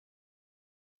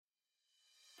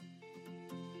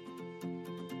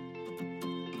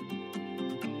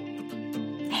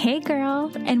Hey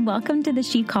girl, and welcome to the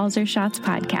She Calls Her Shots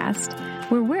podcast,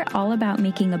 where we're all about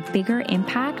making a bigger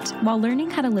impact while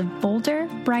learning how to live bolder,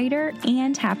 brighter,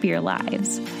 and happier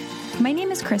lives. My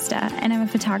name is Krista, and I'm a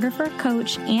photographer,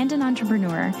 coach, and an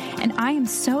entrepreneur, and I am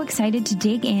so excited to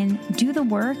dig in, do the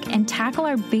work, and tackle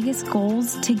our biggest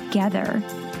goals together.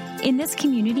 In this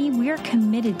community, we are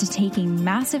committed to taking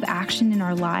massive action in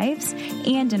our lives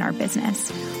and in our business,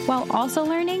 while also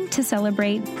learning to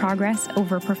celebrate progress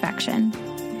over perfection.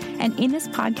 And in this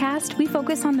podcast, we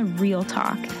focus on the real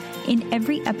talk. In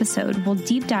every episode, we'll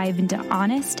deep dive into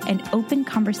honest and open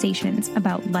conversations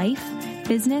about life,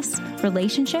 business,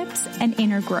 relationships, and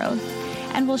inner growth.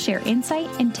 And we'll share insight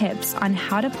and tips on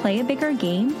how to play a bigger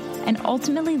game and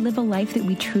ultimately live a life that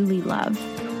we truly love.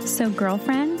 So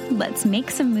girlfriend, let's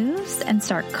make some moves and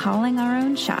start calling our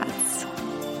own shots.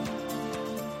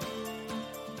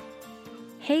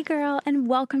 Hey girl, and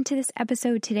welcome to this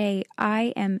episode today.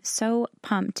 I am so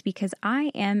pumped because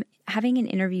I am having an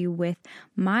interview with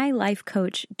my life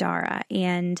coach, Dara.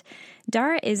 And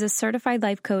Dara is a certified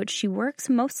life coach. She works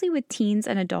mostly with teens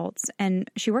and adults, and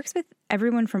she works with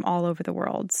everyone from all over the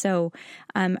world. So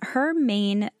her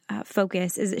main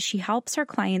focus is that she helps her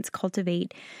clients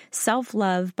cultivate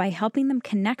self-love by helping them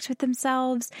connect with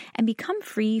themselves and become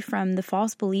free from the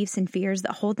false beliefs and fears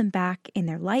that hold them back in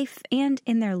their life and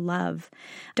in their love.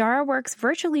 Dara works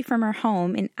virtually from her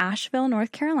home in Asheville,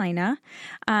 North Carolina,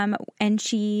 and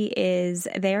she is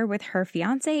there with her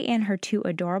fiance and her two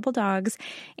adorable dogs.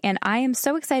 And I am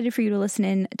so excited for you to listen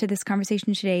in to this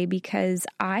conversation today because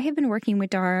I have been working with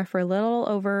Dara for a little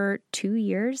over 2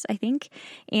 years, I think.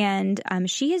 And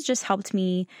she has just helped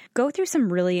me go through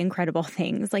some really incredible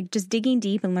things, like just digging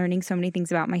deep and learning so many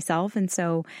things about myself. And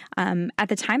so at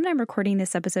the time that I'm recording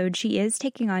this episode, she is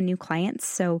taking on new clients.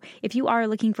 So if you are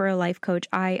looking for a life coach,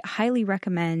 I highly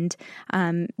recommend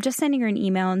just sending her an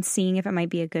email and seeing if it might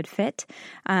be a good fit.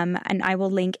 And I will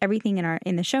link everything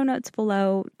in the show notes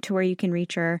below to where you can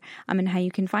reach her and how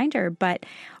you can find her. But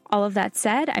all of that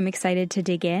said, I'm excited to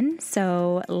dig in.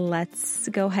 So let's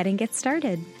go ahead and get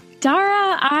started.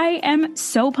 Dara, I am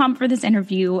so pumped for this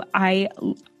interview. I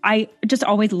just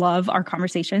always love our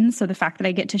conversations. So the fact that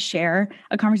I get to share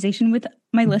a conversation with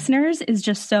my listeners is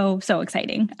just so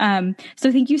exciting.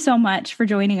 So thank you so much for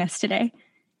joining us today.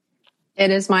 It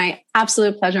is my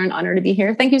absolute pleasure and honor to be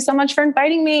here. Thank you so much for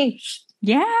inviting me.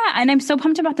 Yeah. And I'm so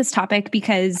pumped about this topic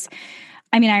because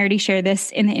I already shared this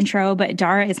in the intro, but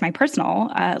Dara is my personal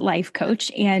life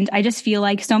coach. And I just feel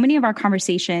like so many of our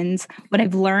conversations, what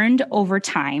I've learned over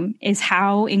time is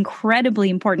how incredibly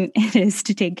important it is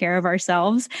to take care of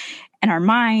ourselves and our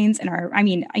minds and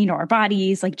our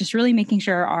bodies, like just really making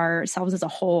sure ourselves as a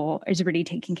whole is really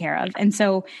taken care of. And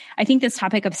so I think this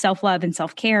topic of self-love and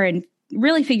self-care and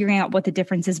really figuring out what the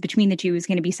difference is between the two is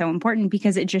going to be so important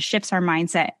because it just shifts our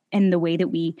mindset and the way that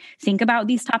we think about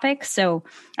these topics. So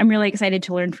I'm really excited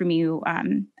to learn from you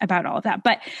about all of that.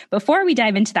 But before we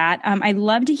dive into that, I'd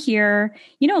love to hear,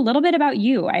 a little bit about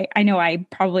you. I know I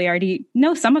probably already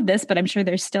know some of this, but I'm sure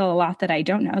there's still a lot that I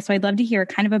don't know. So I'd love to hear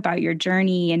kind of about your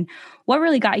journey and what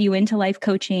really got you into life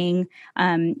coaching,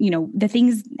 the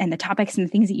things and the topics and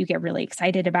the things that you get really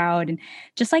excited about, and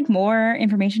just like more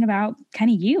information about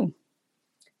kind of you.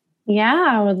 Yeah,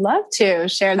 I would love to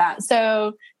share that.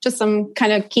 So just some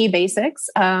kind of key basics.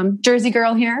 Jersey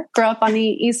girl here, grew up on the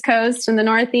East Coast in the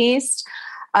Northeast,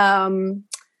 kind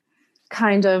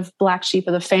of black sheep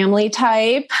of the family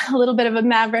type, a little bit of a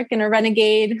maverick and a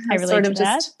renegade. I relate to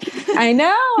that. I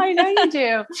know you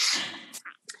do.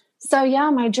 So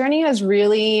yeah, my journey has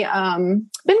really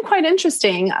been quite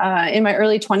interesting. In my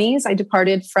early 20s, I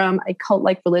departed from a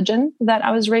cult-like religion that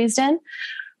I was raised in,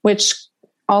 which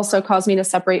also caused me to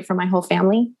separate from my whole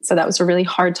family. So that was a really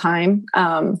hard time.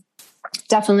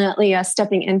 Definitely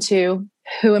stepping into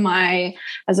who am I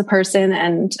as a person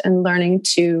and learning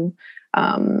to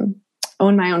own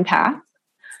my own path.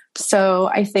 So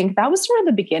I think that was sort of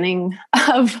the beginning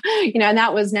of, and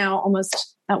that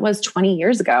was 20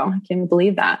 years ago. I can't even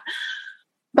believe that.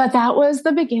 But that was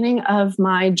the beginning of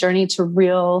my journey to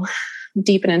real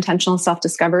deep and intentional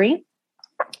self-discovery.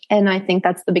 And I think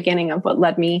that's the beginning of what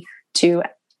led me to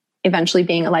eventually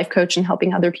being a life coach and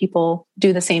helping other people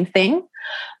do the same thing.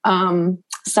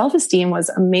 Self-esteem was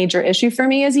a major issue for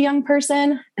me as a young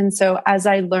person. And so as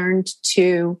I learned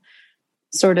to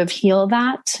sort of heal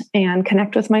that and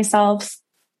connect with myself,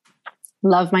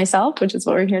 love myself, which is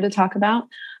what we're here to talk about,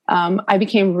 I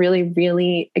became really,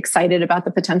 really excited about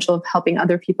the potential of helping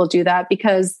other people do that,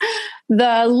 because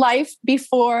the life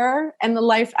before and the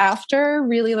life after,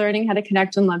 really learning how to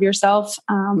connect and love yourself,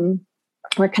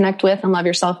 or connect with and love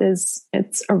yourself,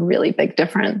 it's a really big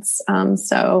difference.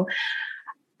 So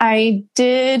I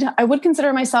would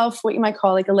consider myself what you might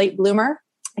call like a late bloomer.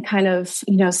 I kind of,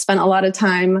 spent a lot of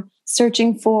time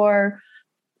searching for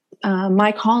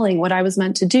my calling, what I was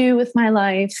meant to do with my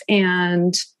life.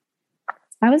 And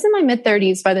I was in my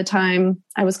mid-30s by the time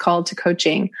I was called to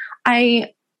coaching.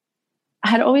 I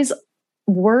had always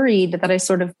worried that I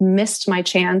sort of missed my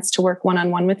chance to work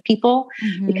one-on-one with people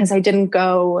because I didn't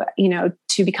go,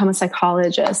 to become a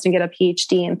psychologist and get a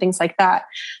PhD and things like that.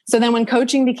 So then when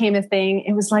coaching became a thing,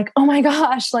 it was like, oh my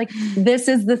gosh, like this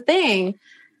is the thing.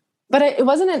 But it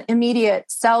wasn't an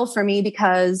immediate sell for me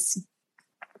because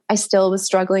I still was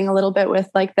struggling a little bit with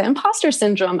like the imposter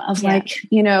syndrome of like,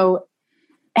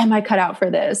 am I cut out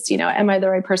for this? Am I the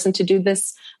right person to do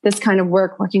this kind of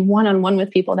work, working one-on-one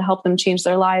with people to help them change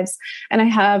their lives? And I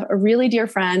have a really dear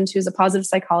friend who's a positive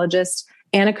psychologist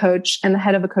and a coach and the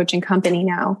head of a coaching company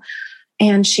now.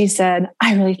 And she said,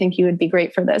 I really think you would be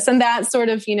great for this. And that sort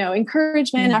of,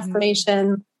 encouragement,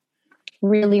 affirmation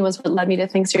really was what led me to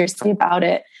think seriously about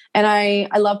it. And I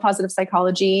love positive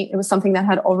psychology. It was something that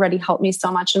had already helped me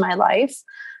so much in my life.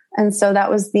 And so that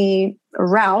was the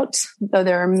route, though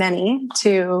there are many,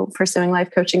 to pursuing life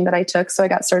coaching that I took. So I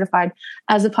got certified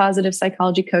as a positive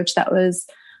psychology coach. That was,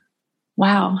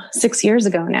 6 years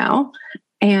ago now,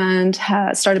 and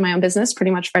started my own business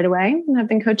pretty much right away. And I've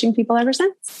been coaching people ever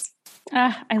since.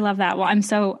 I love that. Well, I'm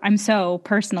so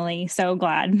personally so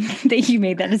glad that you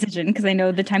made that decision, because I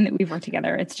know the time that we've worked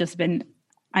together, it's just been,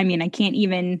 I can't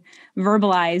even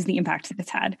verbalize the impact that it's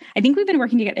had. I think we've been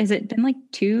working together. Has it been like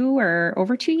 2 or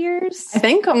over 2 years? I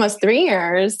think almost 3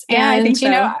 years. Yeah, and, I think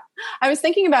so. I was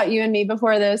thinking about you and me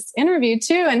before this interview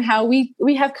too, and how we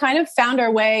have kind of found our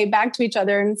way back to each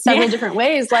other in several different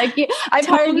ways. Like I've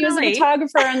hired you as a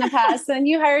photographer in the past, and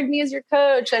you hired me as your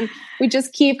coach, and we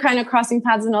just keep kind of crossing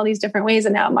paths in all these different ways.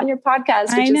 And now I'm on your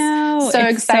podcast, which is so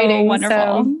exciting. So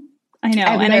wonderful. So, I know.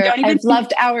 I've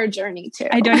loved our journey too.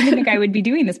 I don't even think I would be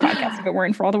doing this podcast if it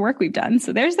weren't for all the work we've done.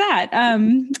 So there's that.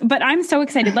 But I'm so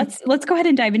excited. Let's go ahead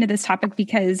and dive into this topic,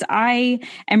 because I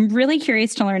am really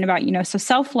curious to learn about, so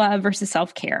self-love versus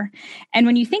self-care. And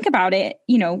when you think about it,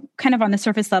 kind of on the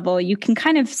surface level, you can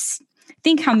kind of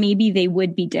think how maybe they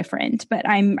would be different. But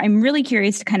I'm really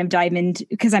curious to kind of dive into,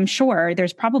 because I'm sure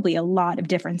there's probably a lot of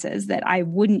differences that I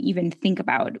wouldn't even think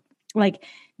about, like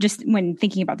just when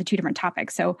thinking about the two different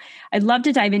topics. So I'd love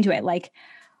to dive into it. Like,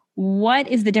 what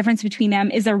is the difference between them?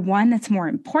 Is there one that's more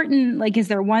important? Like, is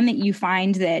there one that you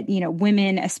find that,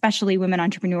 women, especially women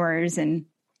entrepreneurs and,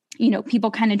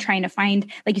 people kind of trying to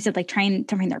find, like you said, like trying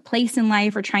to find their place in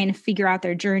life or trying to figure out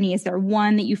their journey? Is there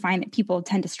one that you find that people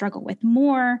tend to struggle with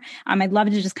more? I'd love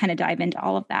to just kind of dive into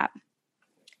all of that.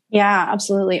 Yeah,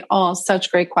 absolutely. All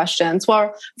such great questions.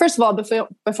 Well, first of all,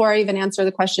 before I even answer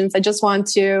the questions, I just want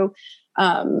to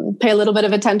pay a little bit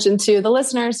of attention to the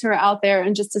listeners who are out there,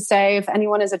 and just to say, if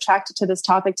anyone is attracted to this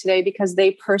topic today because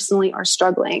they personally are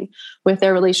struggling with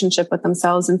their relationship with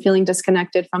themselves and feeling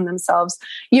disconnected from themselves,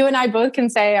 you and I both can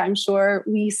say, I'm sure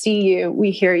we see you,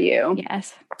 we hear you.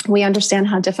 Yes. We understand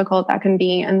how difficult that can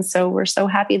be. And so we're so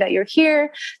happy that you're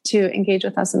here to engage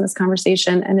with us in this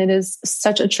conversation. And it is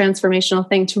such a transformational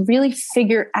thing to really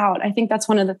figure out. I think that's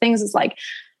one of the things, is like,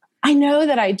 I know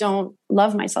that I don't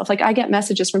love myself. Like, I get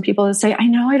messages from people that say, I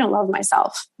know I don't love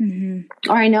myself,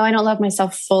 or I know I don't love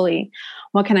myself fully.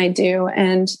 What can I do?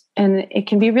 And it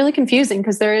can be really confusing,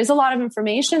 because there is a lot of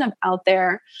information out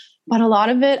there, but a lot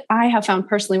of it I have found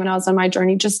personally when I was on my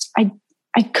journey, just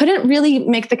I couldn't really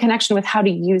make the connection with how to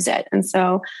use it. And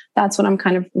so that's what I'm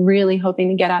kind of really hoping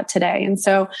to get at today. And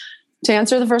so to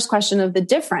answer the first question of the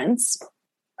difference,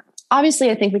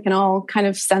 obviously, I think we can all kind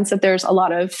of sense that there's a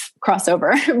lot of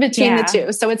crossover between the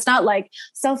two. So it's not like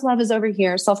self-love is over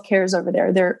here, self-care is over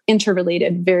there. They're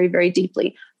interrelated very, very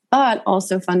deeply, but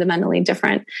also fundamentally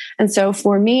different. And so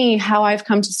for me, how I've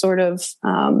come to sort of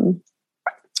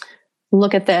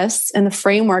look at this and the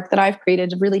framework that I've created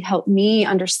to really help me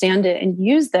understand it and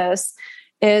use this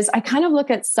is, I kind of look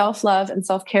at self-love and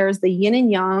self-care as the yin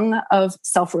and yang of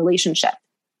self-relationship.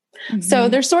 So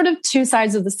there's sort of two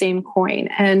sides of the same coin.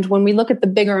 And when we look at the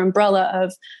bigger umbrella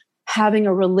of having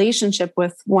a relationship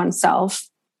with oneself,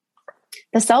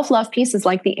 the self-love piece is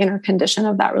like the inner condition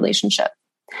of that relationship.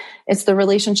 It's the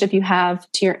relationship you have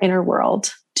to your inner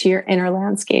world, to your inner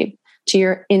landscape, to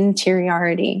your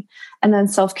interiority. And then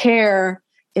self-care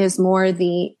is more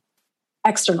the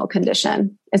external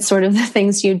condition. It's sort of the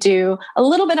things you do a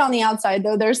little bit on the outside,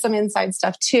 though there's some inside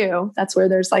stuff too. That's where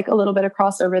there's like a little bit of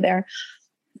crossover there.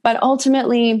 But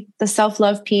ultimately, the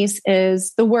self-love piece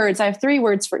is the words. I have 3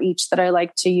 words for each that I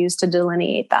like to use to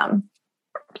delineate them.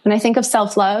 When I think of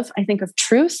self-love, I think of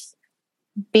truth,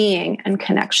 being, and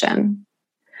connection.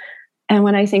 And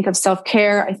when I think of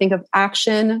self-care, I think of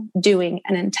action, doing,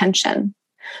 and intention.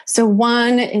 So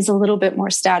one is a little bit more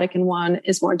static and one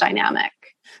is more dynamic.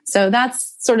 So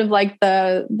that's sort of like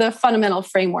the fundamental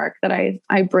framework that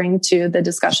I bring to the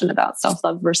discussion about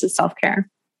self-love versus self-care.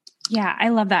 Yeah, I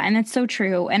love that. And it's so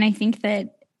true. And I think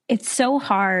that it's so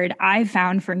hard, I've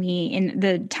found for me in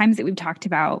the times that we've talked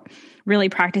about really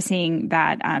practicing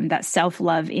that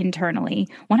self-love internally.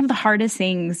 One of the hardest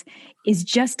things is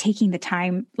just taking the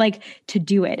time, like, to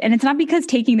do it. And it's not because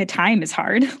taking the time is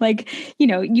hard. Like,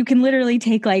 you can literally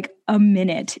take like a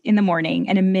minute in the morning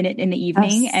and a minute in the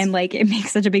evening. Yes. And like, it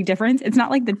makes such a big difference. It's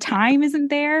not like the time isn't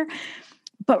there,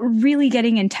 but really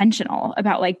getting intentional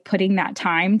about like putting that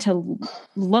time to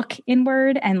look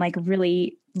inward and like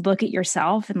really look at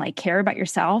yourself and like care about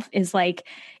yourself is like,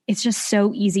 it's just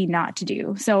so easy not to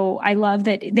do. So I love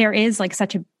that there is like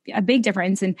such a big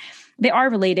difference, and they are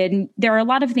related. And there are a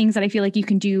lot of things that I feel like you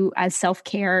can do as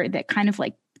self-care that kind of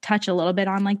like touch a little bit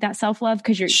on like that self-love,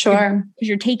 because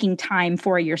you're taking time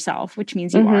for yourself, which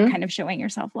means you are kind of showing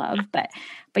yourself love. But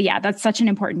yeah, that's such an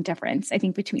important difference, I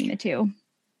think, between the two.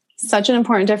 Such an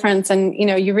important difference. And,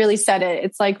 you really said it.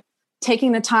 It's like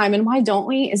taking the time. And why don't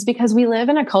we? Is because we live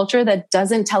in a culture that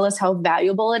doesn't tell us how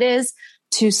valuable it is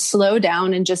to slow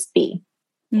down and just be.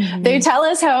 Mm-hmm. They tell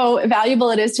us how valuable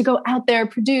it is to go out there,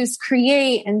 produce,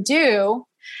 create, and do.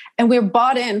 And we're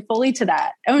bought in fully to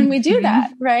that. And when we do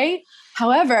that, right?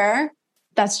 However,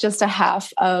 that's just a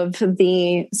half of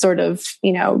the sort of,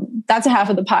 that's a half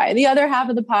of the pie. The other half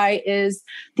of the pie is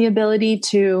the ability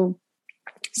to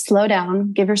slow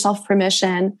down, give yourself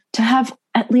permission to have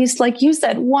at least, like you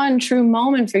said, one true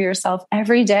moment for yourself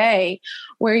every day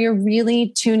where you're really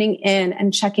tuning in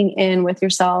and checking in with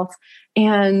yourself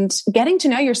and getting to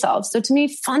know yourself. So to me,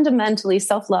 fundamentally,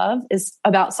 self-love is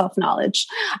about self-knowledge.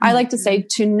 Mm-hmm. I like to say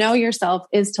to know yourself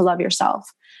is to love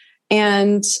yourself.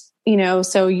 And,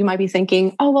 so you might be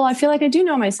thinking, oh, well, I feel like I do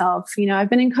know myself. I've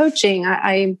been in coaching.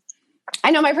 I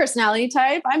know my personality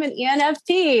type. I'm an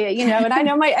ENFP, and I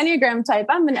know my Enneagram type.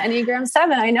 I'm an Enneagram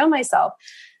 7. I know myself.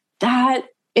 That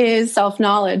is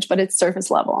self-knowledge, but it's surface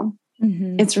level.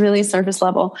 Mm-hmm. It's really surface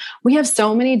level. We have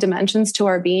so many dimensions to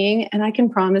our being. And I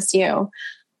can promise you,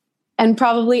 and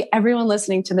probably everyone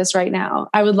listening to this right now,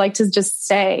 I would like to just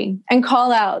say and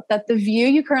call out that the view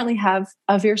you currently have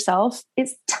of yourself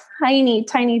is tiny,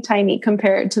 tiny, tiny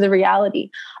compared to the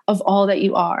reality of all that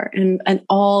you are and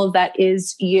all that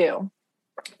is you.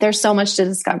 There's so much to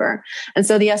discover. And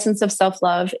so the essence of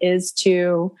self-love is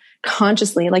to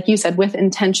consciously, like you said, with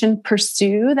intention,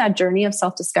 pursue that journey of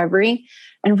self-discovery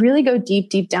and really go deep,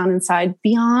 deep down inside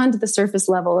beyond the surface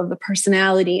level of the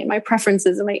personality and my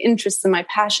preferences and my interests and my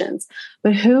passions.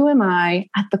 But who am I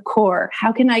at the core?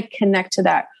 How can I connect to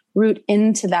that, root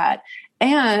into that,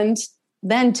 and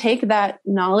then take that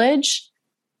knowledge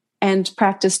and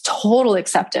practice total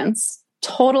acceptance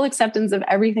of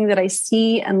everything that I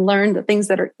see and learn, the things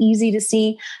that are easy to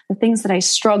see, the things that I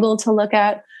struggle to look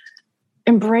at,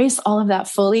 embrace all of that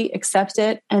fully, accept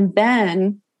it, and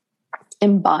then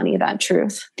embody that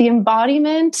truth. The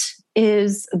embodiment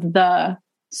is the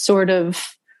sort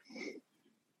of,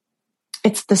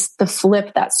 it's the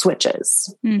flip that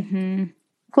switches. Mm-hmm.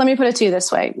 Let me put it to you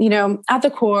this way. At the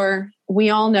core,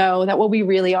 we all know that what we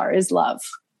really are is love.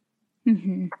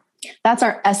 Mm-hmm. That's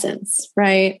our essence,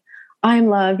 right? I'm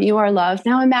love, you are love.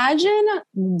 Now imagine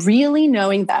really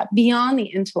knowing that beyond the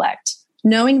intellect,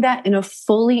 knowing that in a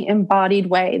fully embodied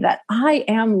way, that I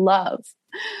am love.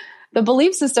 The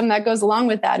belief system that goes along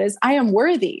with that is I am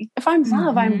worthy. If I'm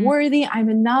love, I'm worthy, I'm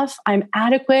enough, I'm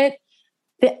adequate.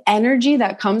 The energy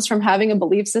that comes from having a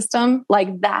belief system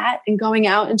like that and going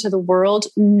out into the world,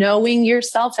 knowing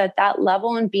yourself at that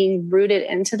level and being rooted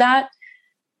into that,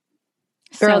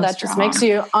 girl, so that strong. Just makes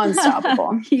you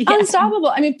unstoppable. Yeah. Unstoppable.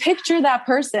 I mean, picture that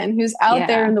person who's out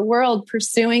there in the world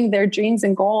pursuing their dreams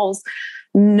and goals,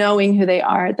 knowing who they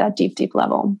are at that deep, deep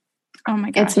level. Oh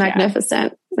my gosh. It's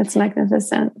magnificent. Yeah. It's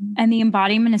magnificent. And the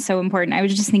embodiment is so important. I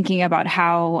was just thinking about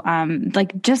how,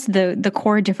 just the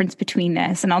core difference between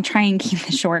this, and I'll try and keep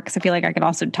this short because I feel like I could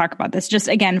also talk about this just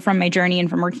again from my journey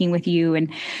and from working with you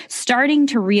and starting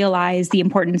to realize the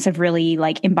importance of really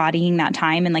like embodying that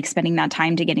time and like spending that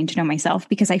time to getting to know myself,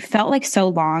 because I felt like so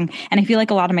long, and I feel like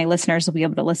a lot of my listeners will be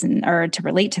able to listen or to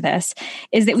relate to this,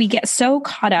 is that we get so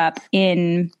caught up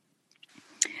in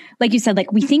like you said,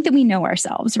 like we think that we know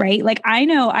ourselves, right? Like I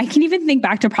know, I can even think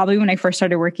back to probably when I first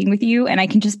started working with you, and I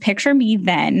can just picture me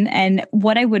then and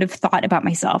what I would have thought about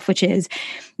myself, which is,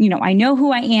 you know, I know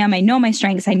who I am. I know my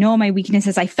strengths. I know my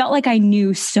weaknesses. I felt like I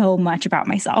knew so much about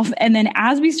myself. And then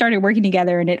as we started working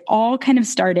together and it all kind of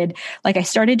started, like I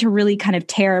started to really kind of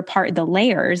tear apart the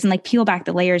layers and like peel back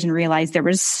the layers and realize there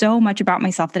was so much about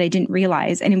myself that I didn't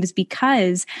realize. And it was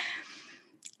because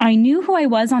I knew who I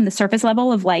was on the surface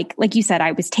level of like you said,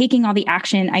 I was taking all the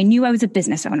action. I knew I was a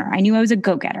business owner. I knew I was a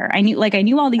go-getter. I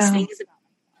knew all these things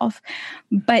about myself,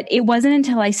 but it wasn't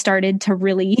until I started to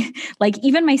really like,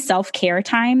 even my self-care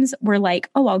times were like,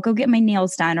 oh, I'll go get my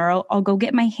nails done, or I'll go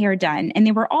get my hair done. And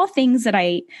they were all things that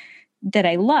I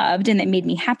loved and that made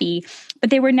me happy,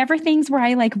 but they were never things where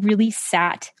I like really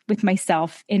sat with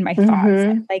myself in my thoughts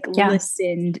and like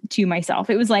listened to myself.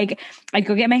 It was like, I'd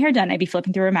go get my hair done. I'd be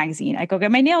flipping through a magazine. I'd go get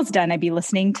my nails done. I'd be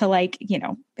listening to like, you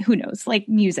know, who knows, like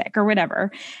music or whatever.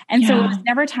 And so it was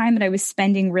never time that I was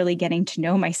spending really getting to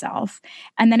know myself.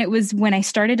 And then it was when I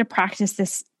started to practice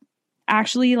this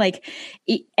actually like,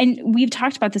 and we've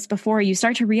talked about this before, you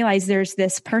start to realize there's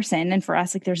this person. And for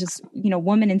us, like there's this, you know,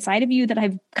 woman inside of you that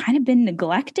I've kind of been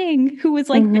neglecting, who was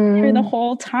like been there the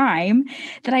whole time,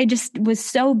 that I just was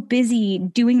so busy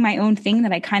doing my own thing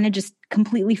that I kind of just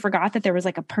completely forgot that there was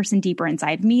like a person deeper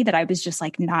inside me that I was just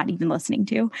like not even listening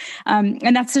to.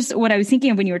 And that's just what I was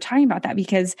thinking of when you were talking about that,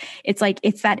 because it's like,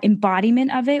 it's that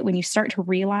embodiment of it. When you start to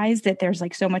realize that there's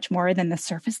like so much more than the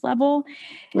surface level,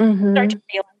 you start to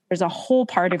realize there's a whole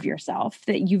part of yourself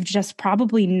that you've just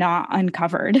probably not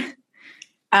uncovered.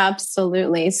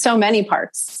 Absolutely. So many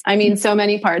parts. I mean, so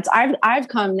many parts. I've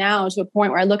come now to a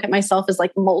point where I look at myself as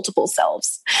like multiple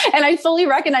selves. And I fully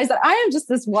recognize that I am just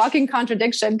this walking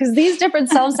contradiction, because these different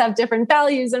selves have different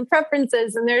values and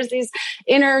preferences. And there's these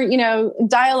inner, you know,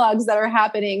 dialogues that are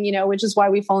happening, you know, which is why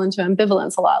we fall into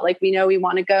ambivalence a lot. Like we know we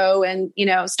want to go and, you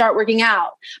know, start working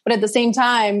out. But at the same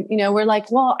time, you know, we're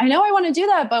like, well, I know I want to do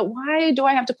that, but why do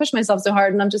I have to push myself so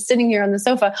hard? And I'm just sitting here on the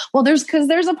sofa. Well, because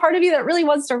there's a part of you that really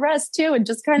wants to rest too, and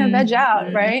just kind of veg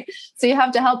out, right? So you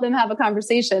have to help them have a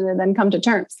conversation and then come to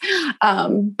terms.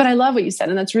 But I love what you said.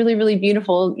 And that's really, really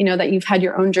beautiful, you know, that you've had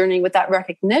your own journey with that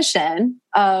recognition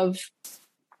of,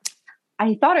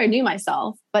 I thought I knew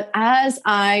myself, but as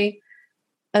I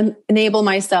enable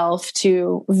myself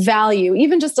to value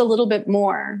even just a little bit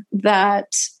more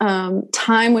that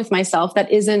time with myself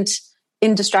that isn't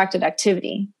in distracted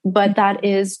activity, but that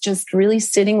is just really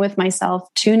sitting with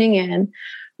myself, tuning in,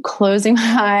 closing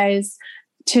my eyes,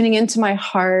 tuning into my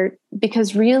heart,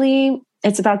 because really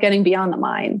it's about getting beyond the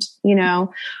mind. You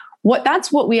know,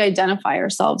 that's what we identify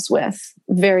ourselves with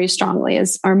very strongly,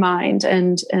 is our mind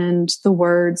and the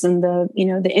words and the, you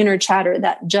know, the inner chatter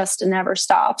that just never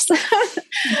stops.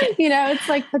 You know, it's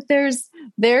like, but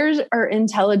there are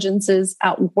intelligences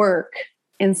at work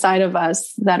inside of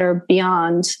us that are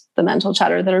beyond the mental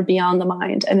chatter, that are beyond the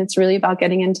mind. And it's really about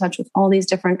getting in touch with all these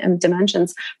different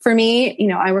dimensions. For me, you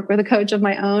know, I work with a coach of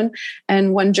my own,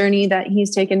 and one journey that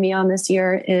he's taken me on this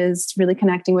year is really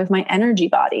connecting with my energy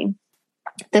body.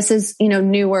 This is, you know,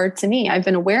 newer to me. I've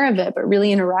been aware of it, but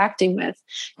really interacting with,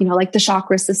 you know, like the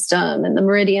chakra system and the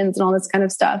meridians and all this kind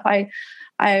of stuff.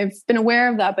 I've been aware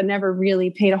of that, but never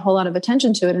really paid a whole lot of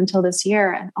attention to it until this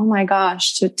year. And oh my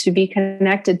gosh, to be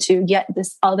connected to yet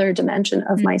this other dimension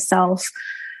of myself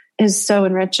is so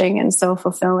enriching and so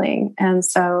fulfilling. And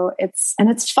so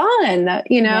it's fun,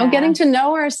 you know, getting to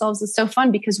know ourselves is so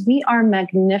fun, because we are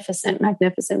magnificent,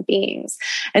 magnificent beings.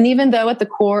 And even though at the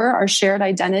core, our shared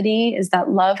identity is that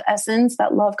love essence,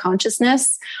 that love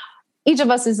consciousness, each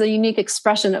of us is a unique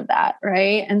expression of that,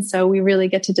 right? And so we really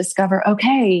get to discover,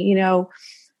 okay, you know,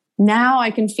 now I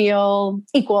can feel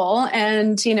equal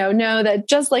and, you know that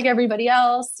just like everybody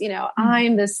else, you know,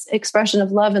 I'm this expression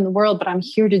of love in the world, but I'm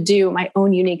here to do my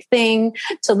own unique thing,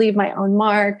 to leave my own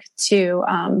mark, to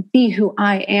be who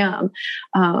I am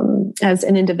as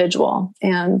an individual.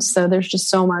 And so there's just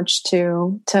so much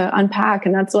to unpack.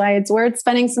 And that's why it's worth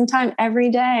spending some time every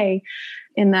day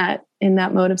in that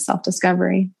mode of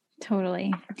self-discovery.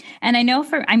 Totally. And I know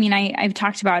I've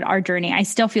talked about our journey. I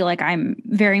still feel like I'm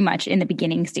very much in the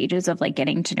beginning stages of like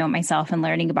getting to know myself and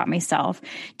learning about myself.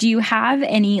 Do you have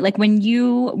any, like when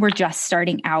you were just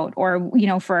starting out, or, you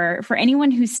know, for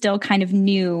anyone who's still kind of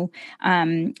new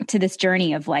to this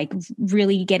journey of like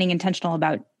really getting intentional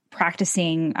about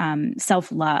practicing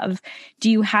self-love,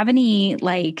 do you have any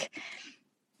like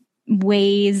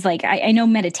ways, like I know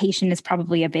meditation is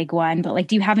probably a big one, but like,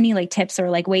 do you have any like tips or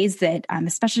like ways that,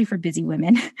 especially for busy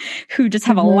women who just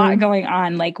have a lot going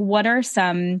on, like what are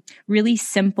some really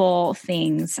simple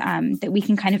things that we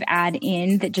can kind of add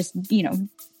in that just, you know,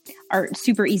 are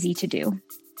super easy to do?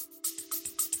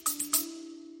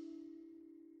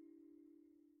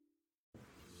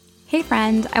 Hey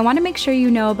friend, I want to make sure you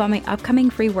know about my upcoming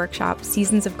free workshop,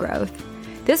 Seasons of Growth.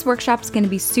 This workshop is going to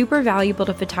be super valuable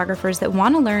to photographers that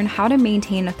want to learn how to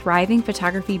maintain a thriving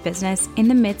photography business in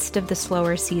the midst of the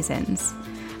slower seasons.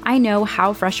 I know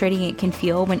how frustrating it can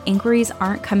feel when inquiries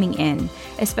aren't coming in,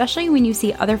 especially when you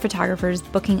see other photographers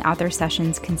booking out their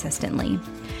sessions consistently.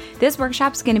 This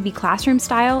workshop is going to be classroom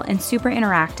style and super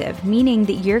interactive, meaning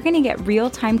that you're going to get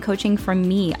real-time coaching from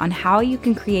me on how you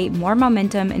can create more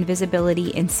momentum and visibility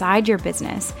inside your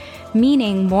business,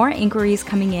 meaning more inquiries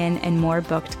coming in and more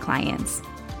booked clients.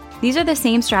 These are the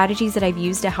same strategies that I've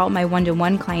used to help my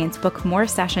one-to-one clients book more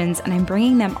sessions, and I'm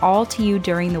bringing them all to you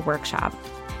during the workshop.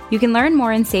 You can learn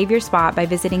more and save your spot by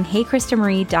visiting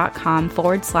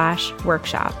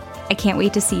heykristamari.com/workshop. I can't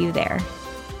wait to see you there.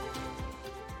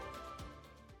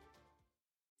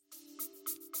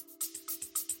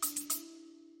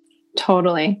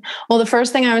 Totally. Well, the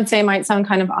first thing I would say might sound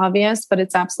kind of obvious, but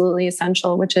it's absolutely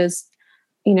essential, which is,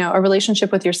 a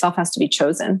relationship with yourself has to be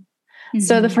chosen. Mm-hmm.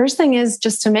 So the first thing is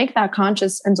just to make that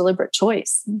conscious and deliberate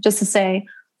choice, just to say,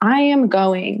 I am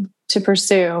going to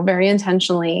pursue very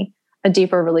intentionally a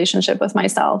deeper relationship with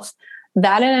myself.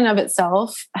 That in and of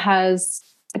itself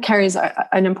carries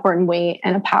an important weight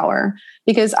and a power,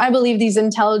 because I believe these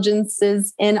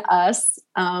intelligences in us,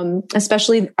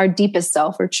 especially our deepest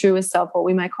self or truest self, what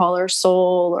we might call our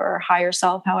soul or higher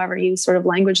self, however you sort of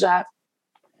language that,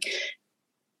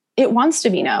 it wants to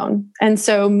be known. And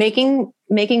so making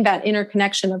that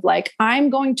interconnection of like, I'm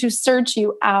going to search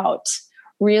you out,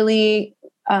 really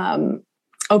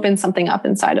open something up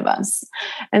inside of us.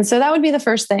 And so that would be the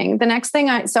first thing. The next thing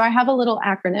I have a little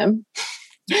acronym.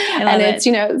 And it's,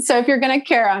 so if you're going to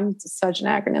care, I'm such an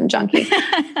acronym junkie.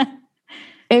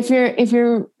 If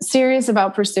you're serious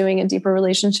about pursuing a deeper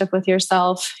relationship with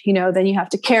yourself, then you have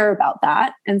to care about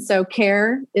that. And so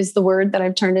care is the word that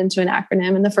I've turned into an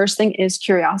acronym. And the first thing is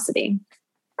curiosity,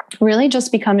 really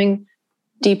just becoming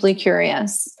deeply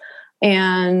curious.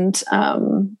 And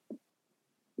the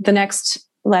next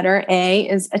letter A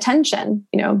is attention,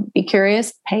 be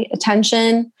curious, pay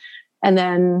attention. And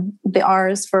then the R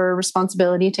is for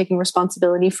responsibility, taking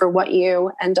responsibility for what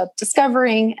you end up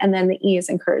discovering. And then the E is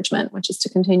encouragement, which is to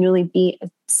continually be a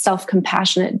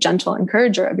self-compassionate, gentle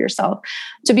encourager of yourself.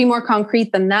 To be more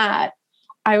concrete than that,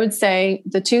 I would say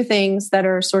the two things that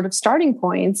are sort of starting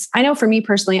points. I know for me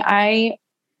personally, I'm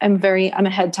a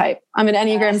head type. I'm an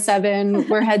Enneagram 7.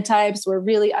 We're head types. We're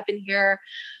really up in here.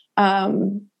 I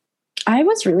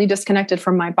was really disconnected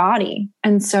from my body.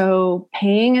 And so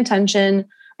paying attention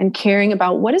and caring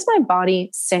about what is my body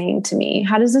saying to me?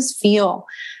 How does this feel?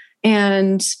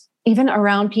 And even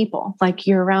around people, like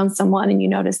you're around someone and you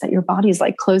notice that your body's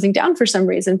like closing down for some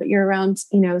reason, but you're around,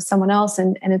 someone else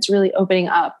and it's really opening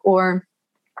up, or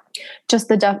just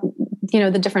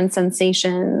the different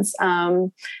sensations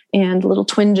and little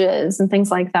twinges and things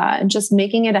like that. And just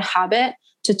making it a habit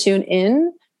to tune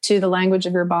in to the language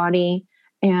of your body.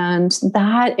 And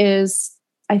that is,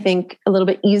 I think, a little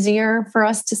bit easier for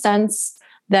us to sense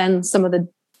than some of the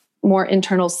more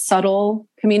internal, subtle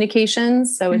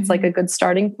communications. So it's like a good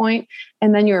starting point.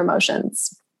 And then your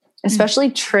emotions,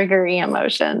 especially triggery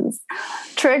emotions.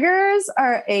 Triggers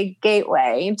are a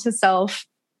gateway to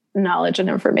self-knowledge and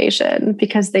information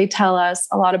because they tell us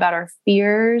a lot about our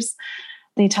fears.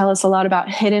 They tell us a lot about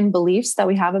hidden beliefs that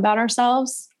we have about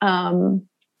ourselves.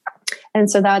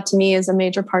 And so that to me is a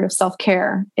major part of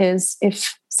self-care. Is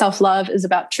if self-love is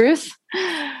about truth,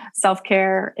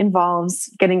 self-care involves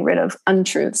getting rid of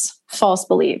untruths, false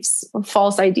beliefs,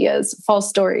 false ideas, false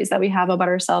stories that we have about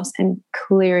ourselves and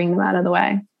clearing them out of the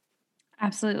way.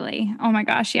 Absolutely. Oh my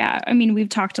gosh. Yeah. I mean, we've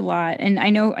talked a lot, and I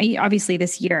know obviously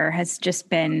this year has just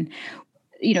been,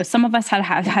 some of us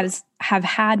have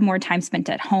had more time spent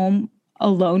at home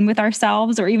alone with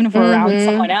ourselves, or even if we're around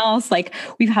someone else, like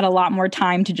we've had a lot more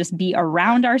time to just be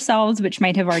around ourselves, which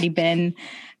might have already been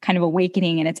kind of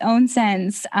awakening in its own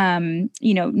sense,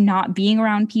 not being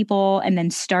around people and then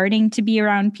starting to be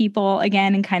around people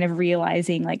again and kind of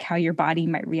realizing like how your body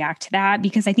might react to that.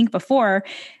 Because I think before,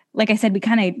 like I said, we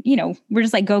kind of, we're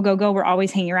just like, go, go, go. We're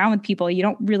always hanging around with people. You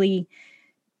don't really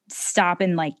stop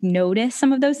and like notice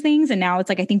some of those things. And now it's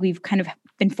like, I think we've kind of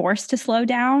been forced to slow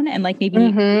down and like maybe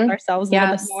ourselves a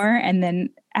little bit more. And then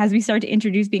as we start to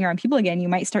introduce being around people again, you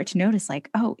might start to notice like,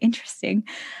 oh, interesting.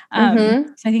 So I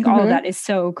think all of that is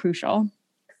so crucial.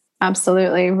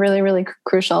 Absolutely. Really, really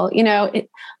crucial.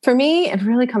 For me, it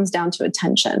really comes down to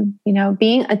attention,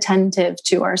 being attentive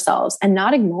to ourselves and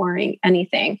not ignoring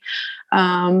anything.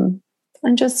 And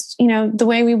just, the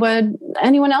way we would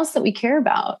anyone else that we care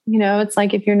about, it's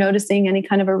like, if you're noticing any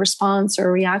kind of a response or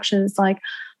a reaction, it's like,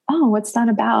 oh, what's that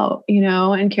about? You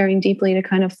know, and caring deeply to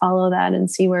kind of follow that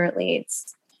and see where it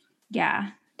leads. Yeah,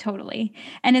 totally.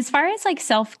 And as far as like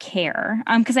self-care,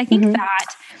 because I think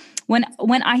that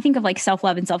when I think of like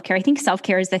self-love and self-care, I think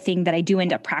self-care is the thing that I do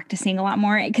end up practicing a lot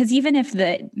more. Because even if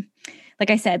like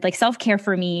I said, like self-care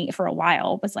for me for a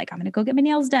while was like, I'm going to go get my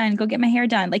nails done, go get my hair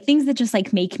done, like things that just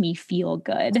like make me feel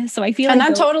good. So I feel and like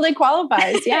that totally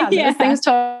qualifies. Yeah. Those things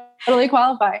totally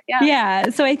qualify. Yeah. Yeah.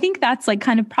 So I think that's like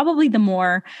kind of probably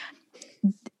the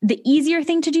easier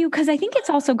thing to do. Cause I think it's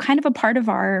also kind of a part of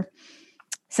our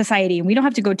society. And we don't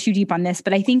have to go too deep on this,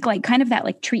 but I think like kind of that,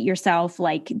 like treat yourself,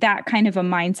 like that kind of a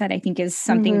mindset, I think is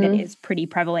something that is pretty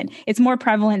prevalent. It's more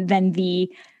prevalent than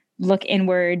the look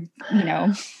inward, you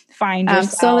know, find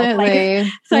yourself. Absolutely.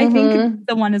 Like, so I think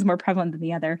the one is more prevalent than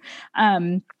the other.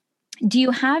 Do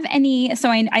you have any, so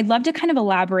I'd love to kind of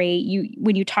elaborate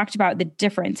when you talked about the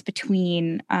difference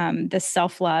between the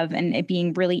self-love and it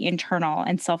being really internal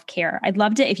and self-care. I'd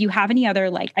love to, if you have any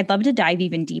other, like, I'd love to dive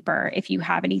even deeper if you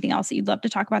have anything else that you'd love to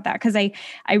talk about that. Cause I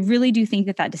really do think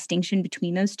that distinction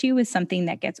between those two is something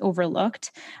that gets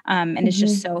overlooked. And it's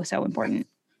just so, so important.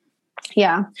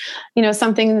 Yeah. You know,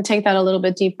 something to take that a little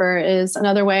bit deeper is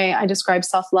another way I describe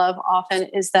self-love often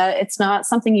is that it's not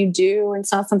something you do,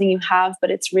 it's not something you have,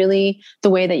 but it's really the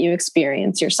way that you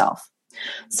experience yourself.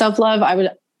 Self-love, I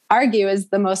would argue, is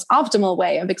the most optimal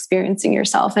way of experiencing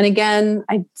yourself. And again,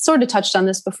 I sort of touched on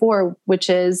this before, which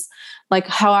is like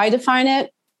how I define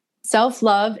it.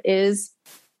 Self-love is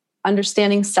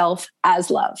understanding self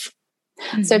as love.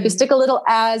 So if you stick a little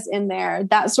as in there,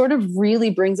 that sort of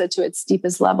really brings it to its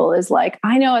deepest level is like,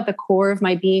 I know at the core of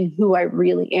my being who I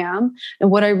really am and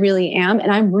what I really am.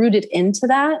 And I'm rooted into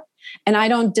that. And I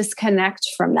don't disconnect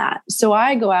from that. So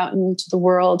I go out into the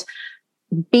world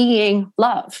being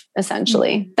love,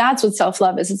 essentially. That's what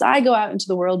self-love is I go out into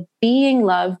the world being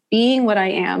love, being what I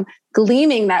am,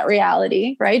 gleaming that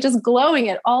reality, right? Just glowing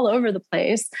it all over the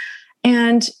place.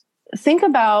 And think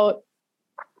about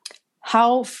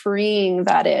how freeing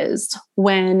that is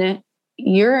when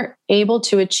you're able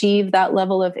to achieve that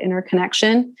level of inner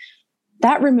connection.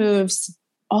 That removes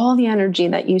all the energy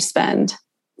that you spend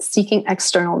seeking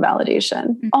external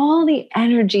validation, all the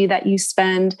energy that you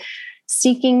spend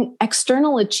seeking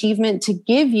external achievement to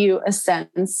give you a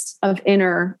sense of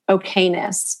inner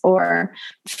okayness or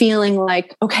feeling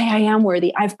like, okay, I am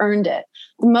worthy. I've earned it.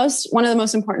 One of the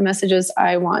most important messages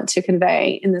I want to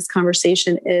convey in this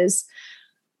conversation is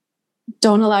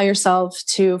don't allow yourself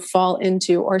to fall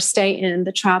into or stay in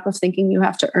the trap of thinking you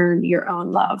have to earn your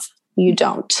own love. You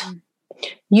don't.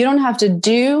 You don't have to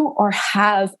do or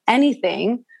have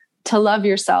anything to love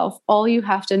yourself. All you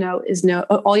have to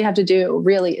do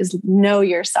really is know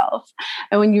yourself.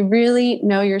 And when you really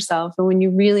know yourself and when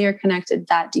you really are connected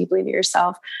that deeply to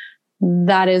yourself,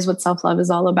 that is what self-love is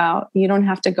all about. You don't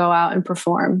have to go out and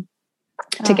perform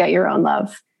to get your own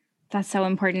love. That's so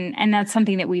important. And that's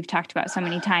something that we've talked about so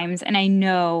many times. And I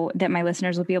know that my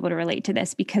listeners will be able to relate to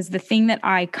this because the thing that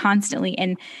I constantly,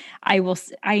 and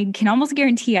I can almost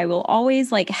guarantee I will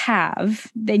always like have,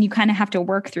 then you kind of have to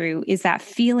work through is that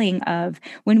feeling of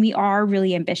when we are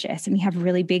really ambitious and we have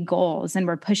really big goals and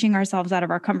we're pushing ourselves out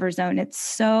of our comfort zone. It's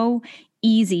so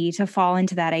easy to fall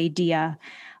into that idea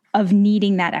of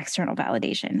needing that external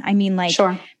validation. I mean, like,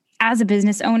 sure. As a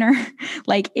business owner,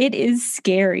 like it is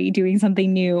scary doing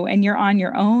something new and you're on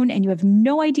your own and you have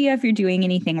no idea if you're doing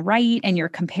anything right and you're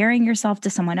comparing yourself to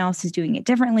someone else who's doing it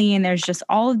differently. And there's just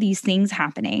all of these things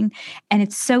happening. And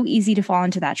it's so easy to fall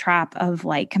into that trap of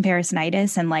like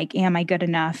comparisonitis and like, am I good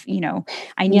enough? You know,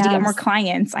 I need to get more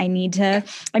clients.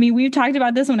 We've talked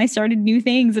about this when I started new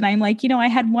things and I'm like, I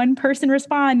had one person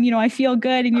respond, I feel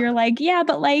good. And you're like, yeah,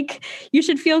 but like, you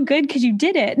should feel good because you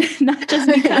did it. Not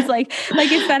just because like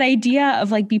it's that idea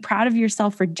of like, be proud of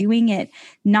yourself for doing it,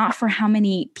 not for how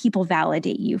many people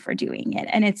validate you for doing it.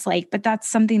 And it's like, but that's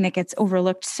something that gets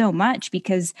overlooked so much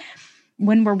because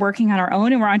when we're working on our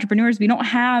own and we're entrepreneurs,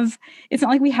 it's not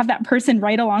like we have that person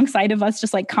right alongside of us,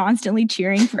 just like constantly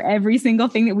cheering for every single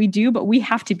thing that we do, but we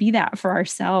have to be that for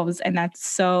ourselves. And that's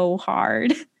so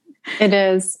hard. It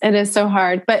is so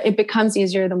hard, but it becomes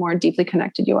easier the more deeply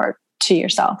connected you are to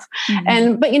yourself.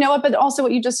 But you know what, but also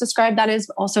what you just described, that is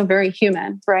also very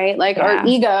human, right? Like our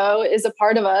ego is a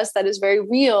part of us that is very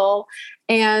real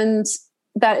and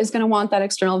that is going to want that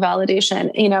external validation,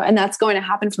 and that's going to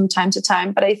happen from time to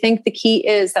time. But I think the key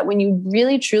is that when you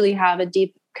really truly have a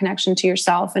deep connection to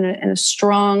yourself and a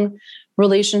strong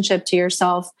relationship to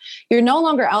yourself, you're no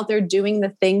longer out there doing the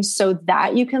things so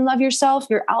that you can love yourself.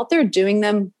 You're out there doing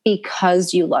them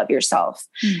because you love yourself.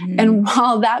 And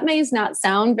while that may not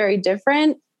sound very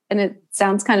different and it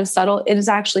sounds kind of subtle, it is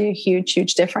actually a huge,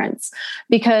 huge difference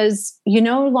because you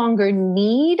no longer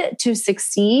need to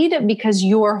succeed because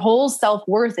your whole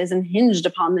self-worth isn't hinged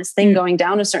upon this thing going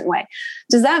down a certain way.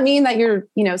 Does that mean that your,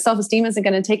 self-esteem isn't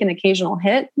going to take an occasional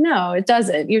hit? No, it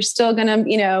doesn't. You're still going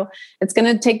to, it's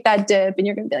going to take that dip and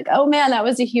you're going to be like, oh man, that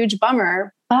was a huge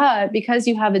bummer. But because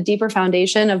you have a deeper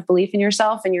foundation of belief in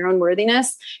yourself and your own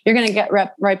worthiness, you're going to get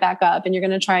right back up and you're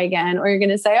going to try again, or you're going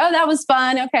to say, oh, that was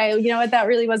fun. Okay. You know what? That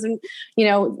really wasn't,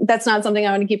 that's not something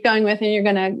I want to keep going with. And you're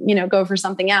going to, go for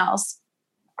something else,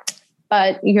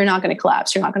 but you're not going to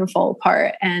collapse. You're not going to fall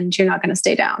apart and you're not going to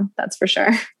stay down. That's for sure.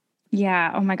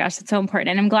 Yeah. Oh my gosh. That's so important.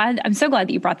 And I'm so glad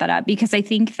that you brought that up, because I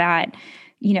think that,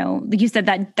 like you said,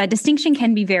 that distinction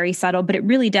can be very subtle, but it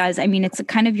really does. I mean, it's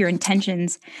kind of your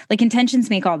intentions, like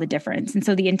intentions make all the difference. And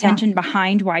so the intention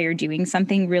behind why you're doing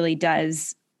something really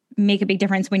does make a big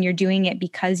difference when you're doing it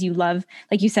because you love,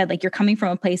 like you said, like you're coming from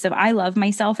a place of, I love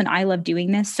myself and I love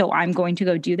doing this, so I'm going to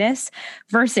go do this,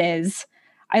 versus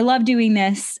I love doing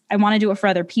this, I want to do it for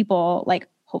other people. Like,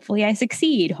 hopefully I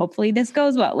succeed. Hopefully this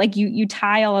goes well. Like you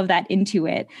tie all of that into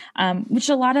it, which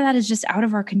a lot of that is just out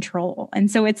of our control.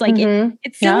 And so it's like,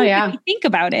 it's silly when we think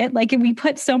about it. Like we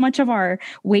put so much of our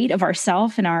weight of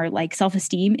ourself and our like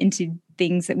self-esteem into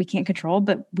things that we can't control,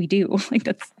 but we do. Like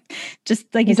that's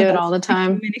just like you said, do it all the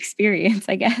time. Human experience,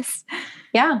 I guess.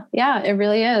 Yeah, it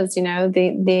really is.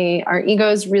 Our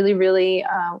egos really, really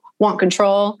want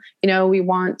control. We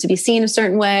want to be seen a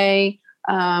certain way.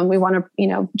 We want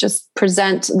to, just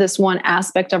present this one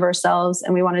aspect of ourselves,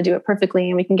 and we want to do it perfectly,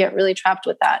 and we can get really trapped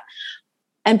with that.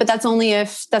 But that's only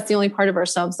if that's the only part of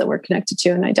ourselves that we're connected to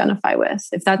and identify with.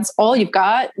 If that's all you've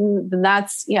got, then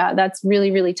that's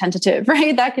really, really tentative,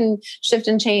 right? That can shift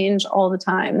and change all the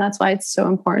time. That's why it's so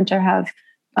important to have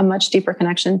a much deeper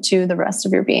connection to the rest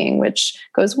of your being, which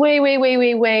goes way, way, way,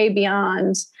 way, way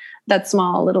beyond that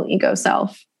small little ego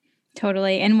self.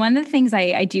 Totally. And one of the things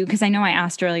I do, because I know I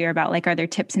asked earlier about like, are there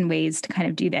tips and ways to kind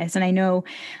of do this? And I know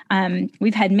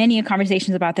we've had many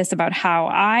conversations about this, about how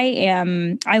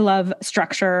I love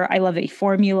structure. I love a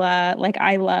formula. Like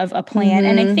I love a plan.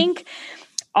 And I think,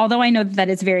 although I know that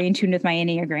is very in tune with my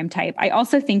Enneagram type, I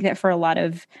also think that for a lot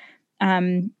of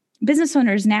business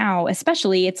owners now,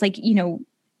 especially, it's like,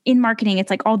 in marketing,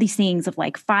 it's like all these things of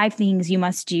like 5 things you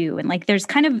must do. And like, there's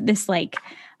kind of this like,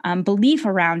 belief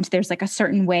around there's like a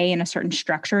certain way and a certain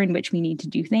structure in which we need to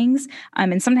do things.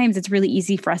 And sometimes it's really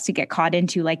easy for us to get caught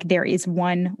into like, there is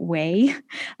one way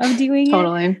of doing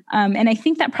it. And I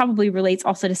think that probably relates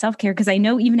also to self-care, because I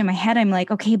know even in my head, I'm like,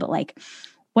 okay, but like,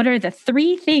 what are the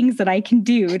 3 things that I can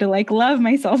do to like love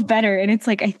myself better? And it's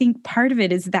like, I think part of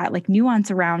it is that like nuance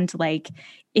around like,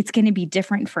 it's going to be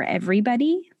different for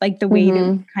everybody, like the way that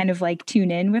we kind of like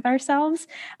tune in with ourselves.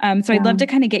 So I'd love to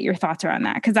kind of get your thoughts around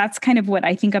that, because that's kind of what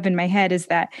I think of in my head is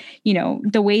that,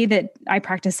 the way that I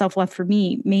practice self-love for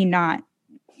me may not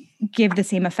give the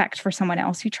same effect for someone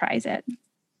else who tries it.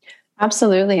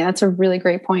 Absolutely. That's a really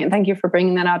great point. And thank you for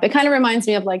bringing that up. It kind of reminds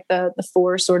me of like the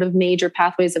 4 sort of major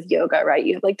pathways of yoga, right?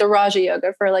 You have like the Raja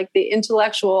Yoga for like the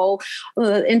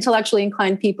intellectually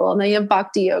inclined people. And then you have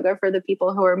Bhakti Yoga for the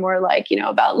people who are more like,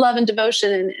 about love and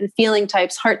devotion and feeling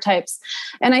types, heart types.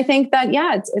 And I think that,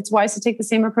 it's wise to take the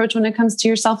same approach when it comes to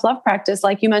your self-love practice.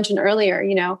 Like you mentioned earlier,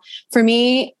 for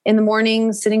me in the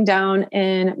morning, sitting down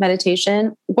in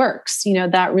meditation works,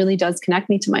 that really does connect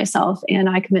me to myself, and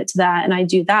I commit to that and I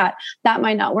do that. That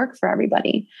might not work for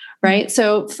everybody, right?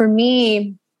 So for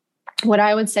me, what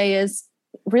I would say is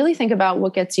really think about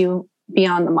what gets you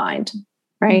beyond the mind,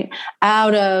 right?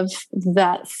 Out of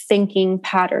that thinking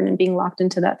pattern and being locked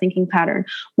into that thinking pattern.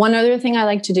 One other thing I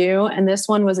like to do, and this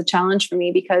one was a challenge for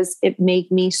me because it made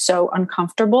me so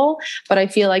uncomfortable, but I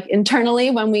feel like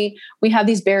internally when we have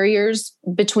these barriers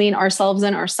between ourselves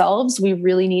and ourselves, we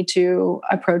really need to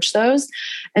approach those.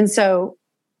 And so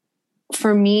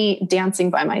for me, dancing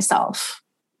by myself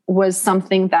was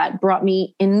something that brought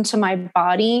me into my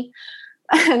body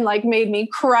and like made me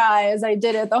cry as I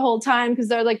did it the whole time. Because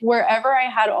they're like, wherever I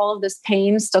had all of this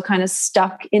pain still kind of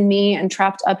stuck in me and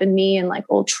trapped up in me and like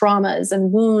old traumas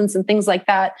and wounds and things like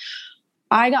that,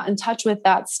 I got in touch with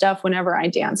that stuff whenever I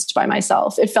danced by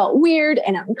myself. It felt weird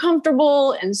and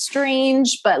uncomfortable and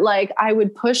strange, but like I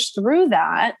would push through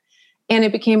that. And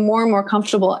it became more and more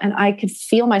comfortable, and I could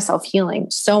feel myself healing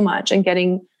so much and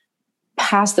getting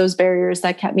past those barriers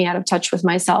that kept me out of touch with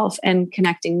myself and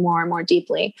connecting more and more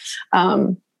deeply.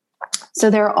 So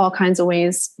there are all kinds of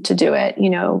ways to do it,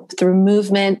 through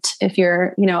movement. If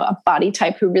you're, a body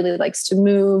type who really likes to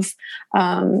move,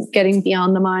 getting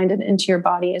beyond the mind and into your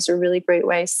body is a really great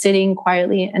way. Sitting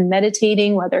quietly and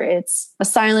meditating, whether it's a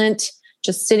silent,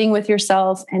 just sitting with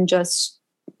yourself and just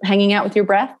hanging out with your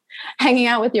breath, hanging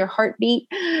out with your heartbeat,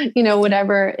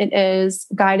 whatever it is.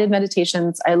 Guided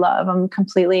meditations, I love. I'm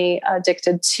completely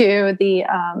addicted to the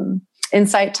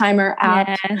Insight Timer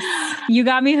app. Yes. You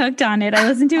got me hooked on it. I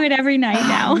listen to it every night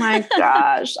now. Oh my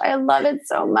gosh. I love it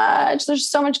so much. There's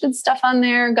so much good stuff on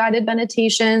there, guided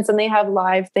meditations, and they have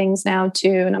live things now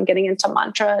too. And I'm getting into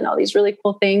mantra and all these really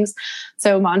cool things.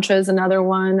 So mantra is another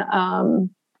one.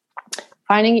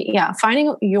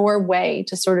 Finding your way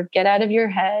to sort of get out of your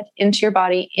head, into your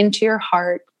body, into your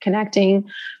heart, connecting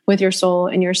with your soul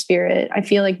and your spirit. I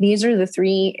feel like these are the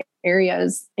three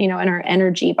areas, in our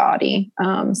energy body.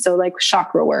 So like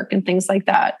chakra work and things like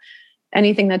that.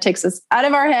 Anything that takes us out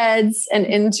of our heads and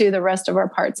into the rest of our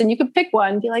parts. And you could pick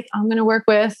one, be like, I'm going to work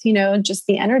with, just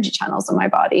the energy channels in my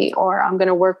body, or I'm going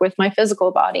to work with my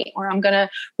physical body, or I'm going to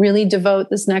really devote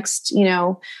this next,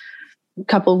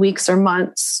 couple weeks or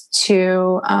months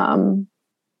to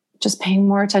just paying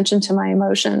more attention to my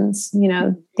emotions.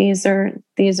 These are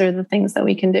the things that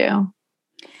we can do.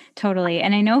 Totally.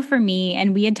 And I know for me,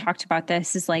 and we had talked about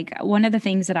this, is like one of the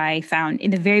things that I found in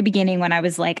the very beginning when I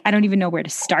was like, I don't even know where to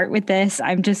start with this.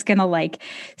 I'm just going to like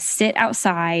sit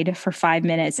outside for 5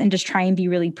 minutes and just try and be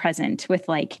really present with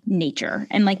like nature.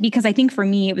 And like, because I think for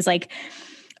me, it was like,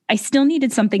 I still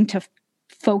needed something to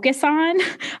focus on.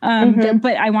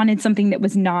 But I wanted something that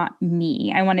was not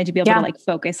me. I wanted to be able to like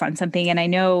focus on something. And I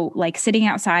know like sitting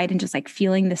outside and just like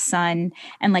feeling the sun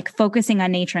and like focusing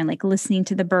on nature and like listening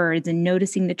to the birds and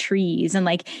noticing the trees. And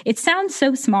like, it sounds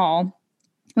so small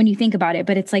when you think about it,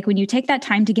 but it's like when you take that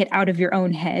time to get out of your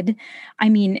own head, I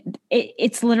mean,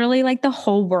 it's literally like the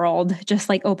whole world just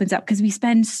like opens up, because we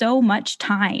spend so much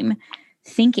time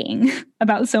thinking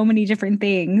about so many different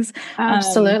things.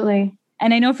 Absolutely.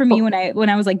 And I know for me, when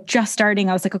I was like just starting,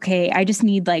 I was like, okay, I just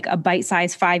need like a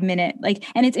bite-sized 5 minute, like,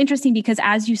 and it's interesting because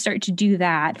as you start to do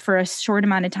that for a short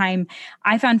amount of time,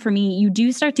 I found for me, you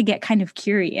do start to get kind of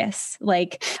curious.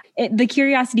 Like the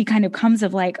curiosity kind of comes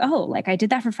of like, oh, like I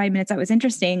did that for 5 minutes. That was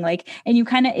interesting. Like, and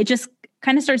it just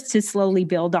kind of starts to slowly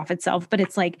build off itself. But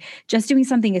it's like just doing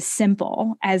something as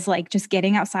simple as like just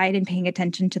getting outside and paying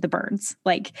attention to the birds.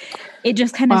 Like it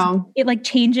just kind of, it like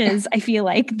changes, I feel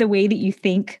like, the way that you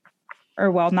think,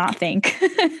 or not think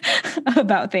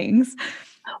about things.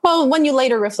 Well, when you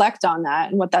later reflect on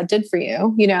that and what that did for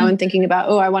you, and thinking about,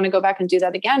 I want to go back and do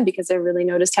that again, because I really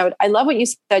noticed I love what you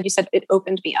said. You said it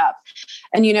opened me up.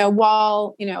 And,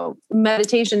 while,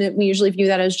 meditation, we usually view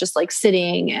that as just like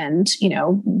sitting and,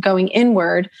 going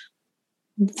inward.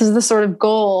 This is the sort of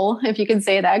goal, if you can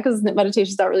say that, because meditation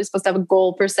is not really supposed to have a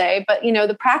goal per se, but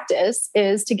the practice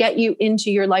is to get you into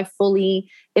your life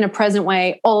fully in a present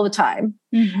way all the time.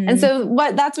 And so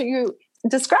that's what you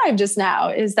described just now,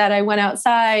 is that I went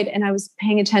outside and I was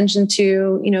paying attention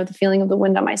to, the feeling of the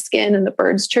wind on my skin and the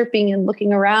birds chirping and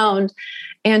looking around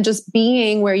and just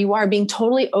being where you are, being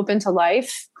totally open to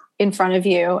life in front of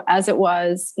you as it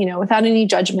was, without any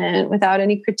judgment, without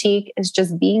any critique, is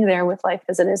just being there with life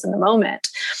as it is in the moment.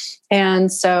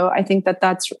 And so I think that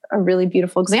that's a really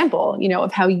beautiful example,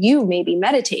 of how you maybe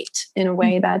meditate in a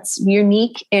way that's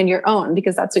unique and your own,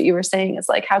 because that's what you were saying, is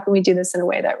like, how can we do this in a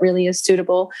way that really is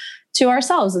suitable to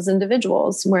ourselves as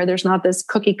individuals, where there's not this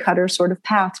cookie cutter sort of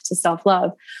path to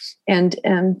self-love and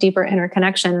deeper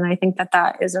interconnection. And I think that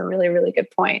that is a really, really good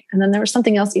point. And then there was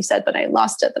something else you said, but I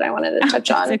lost it, that I wanted to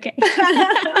touch on. Okay.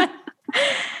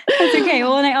 That's okay.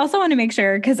 Well, and I also want to make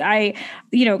sure, because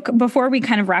before we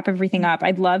kind of wrap everything up,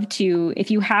 I'd love to,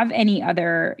 if you have any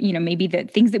other, maybe the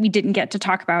things that we didn't get to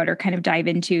talk about or kind of dive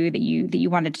into that you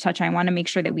wanted to touch on, I want to make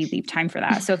sure that we leave time for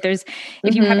that. So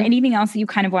if you have anything else that you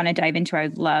kind of want to dive into, I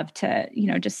would love to,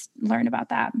 just learn about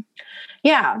that.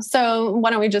 Yeah. So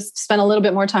why don't we just spend a little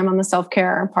bit more time on the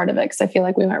self-care part of it? Because I feel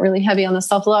like we went really heavy on the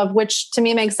self-love, which to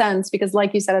me makes sense, because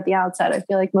like you said at the outset, I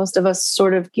feel like most of us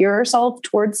sort of gear ourselves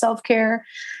towards self-care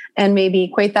and maybe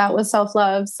equate that with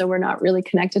self-love. So we're not really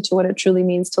connected to what it truly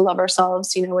means to love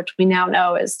ourselves, which we now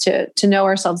know is to know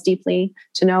ourselves deeply,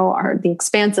 to know the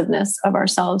expansiveness of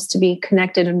ourselves, to be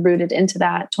connected and rooted into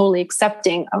that, totally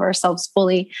accepting of ourselves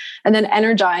fully, and then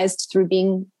energized through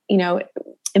being,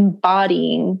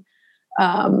 embodying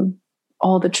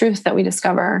all the truth that we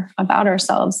discover about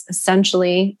ourselves,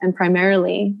 essentially and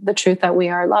primarily the truth that we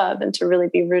are love, and to really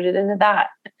be rooted into that.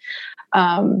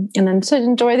 And then to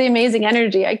enjoy the amazing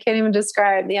energy. I can't even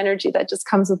describe the energy that just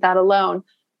comes with that alone.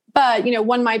 But,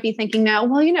 one might be thinking now,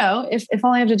 well, if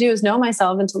all I have to do is know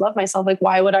myself and to love myself, like,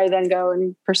 why would I then go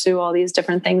and pursue all these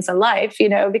different things in life?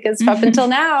 Because up until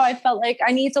now, I felt like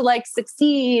I need to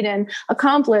succeed and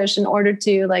accomplish in order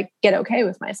to get okay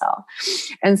with myself.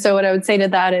 And so what I would say to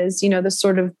that is, the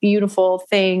sort of beautiful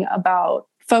thing about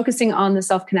focusing on the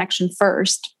self-connection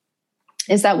first,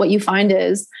 is that what you find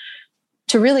is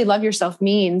to really love yourself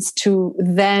means to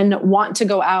then want to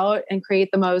go out and create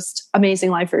the most amazing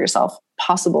life for yourself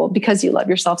possible because you love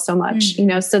yourself so much, you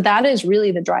know? So that is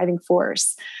really the driving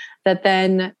force that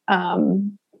then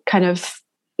kind of,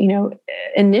 you know,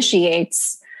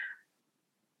 initiates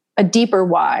a deeper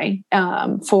why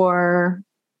for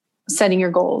setting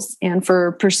your goals and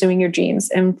for pursuing your dreams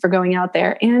and for going out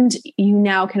there. And you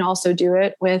now can also do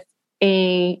it with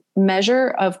a measure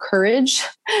of courage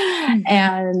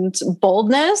and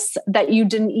boldness that you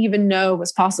didn't even know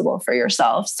was possible for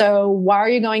yourself. So why are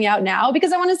you going out now?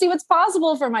 Because I want to see what's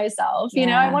possible for myself. You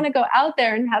know, I want to go out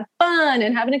there and have fun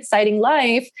and have an exciting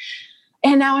life.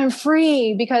 And now I'm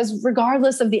free because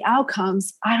regardless of the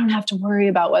outcomes, I don't have to worry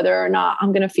about whether or not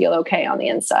I'm going to feel okay on the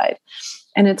inside.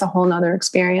 And it's a whole nother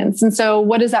experience. And so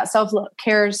what does that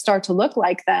self-care start to look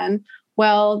like then?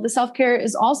 Well, the self-care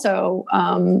is also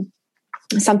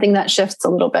something that shifts a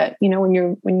little bit. You know,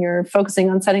 when you're focusing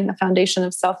on setting the foundation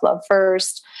of self-love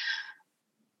first,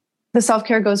 the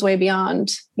self-care goes way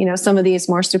beyond, you know, some of these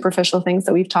more superficial things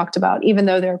that we've talked about, even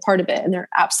though they're a part of it and they're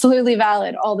absolutely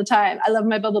valid all the time. I love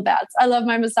my bubble baths. I love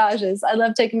my massages. I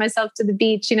love taking myself to the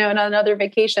beach, you know, and on other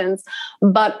vacations.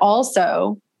 But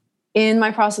also in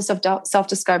my process of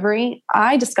self-discovery,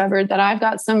 I discovered that I've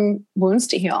got some wounds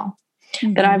to heal.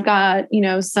 That I've got, you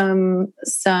know, some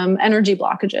energy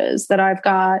blockages, that I've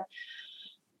got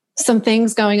some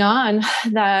things going on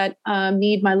that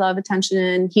need my love, attention,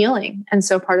 and healing. And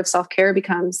so part of self-care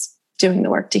becomes doing the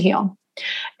work to heal.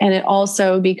 And it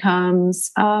also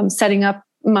becomes setting up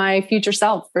my future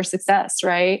self for success,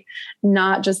 right?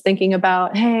 Not just thinking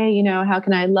about, hey, you know, how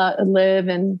can I live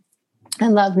and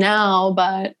love now,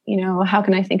 but, you know, how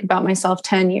can I think about myself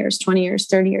 10 years, 20 years,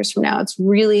 30 years from now? It's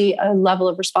really a level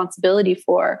of responsibility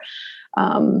for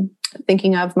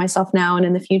thinking of myself now and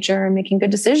in the future and making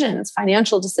good decisions,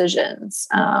 financial decisions,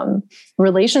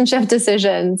 relationship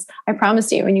decisions. I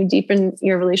promise you, when you deepen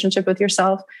your relationship with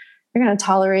yourself, you're going to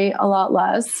tolerate a lot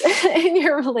less in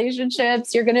your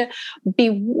relationships. You're going to be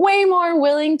way more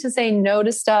willing to say no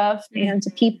to stuff and to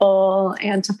people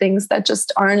and to things that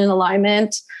just aren't in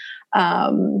alignment.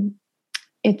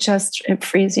 It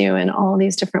frees you in all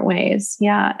these different ways.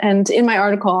 Yeah. And in my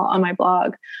article on my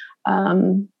blog,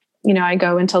 you know, I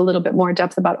go into a little bit more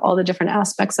depth about all the different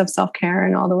aspects of self-care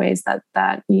and all the ways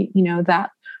that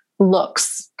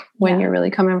looks when you're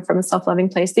really coming from a self-loving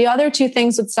place. The other two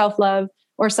things with self-love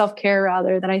or self-care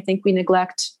rather, that I think we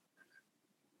neglect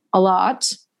a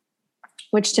lot,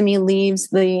 which to me leaves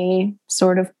the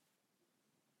sort of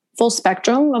full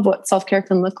spectrum of what self-care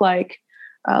can look like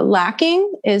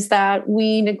lacking, is that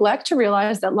we neglect to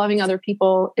realize that loving other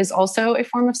people is also a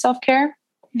form of self-care.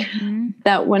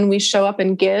 That when we show up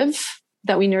and give,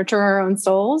 that we nurture our own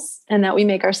souls and that we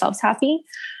make ourselves happy.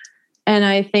 And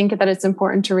I think that it's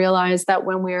important to realize that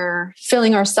when we're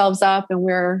filling ourselves up and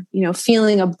we're, you know,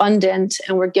 feeling abundant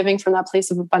and we're giving from that place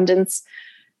of abundance,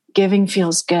 giving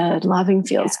feels good, loving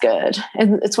feels good.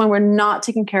 And it's when we're not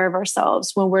taking care of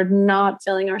ourselves, when we're not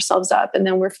filling ourselves up, and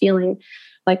then we're feeling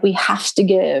like we have to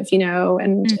give, you know,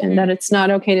 and that it's not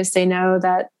okay to say no,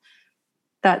 that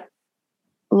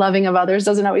loving of others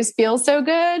doesn't always feel so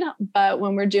good. But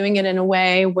when we're doing it in a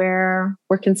way where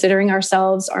we're considering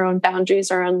ourselves, our own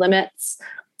boundaries, our own limits,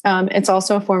 it's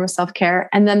also a form of self-care.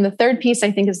 And then the third piece,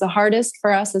 I think, is the hardest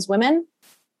for us as women,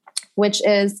 which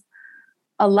is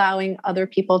allowing other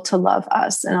people to love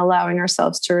us and allowing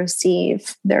ourselves to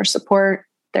receive their support,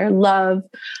 their love.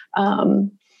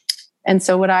 And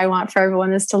so what I want for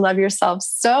everyone is to love yourself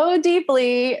so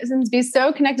deeply and to be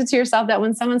so connected to yourself that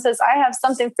when someone says, I have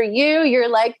something for you, you're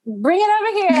like, bring it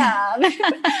over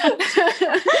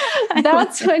here.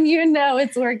 That's when you know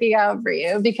it's working out for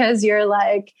you, because you're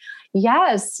like,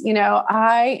 yes, you know,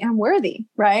 I am worthy,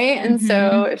 right? And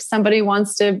so if somebody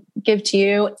wants to give to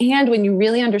you, and when you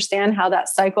really understand how that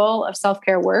cycle of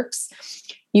self-care works,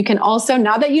 you can also,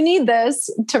 not that you need this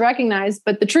to recognize,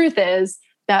 but the truth is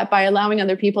that by allowing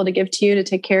other people to give to you, to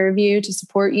take care of you, to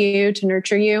support you, to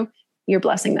nurture you, you're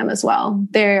blessing them as well.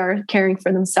 They are caring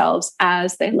for themselves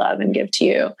as they love and give to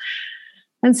you.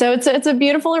 And so it's a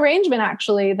beautiful arrangement,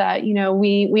 actually, that, you know,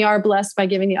 we are blessed by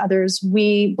giving to others.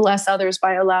 We bless others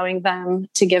by allowing them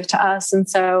to give to us. And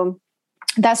so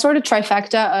that sort of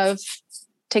trifecta of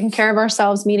taking care of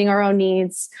ourselves, meeting our own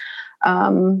needs,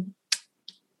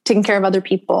 taking care of other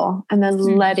people, and then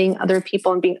letting other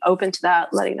people and being open to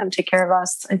that, letting them take care of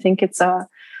us. I think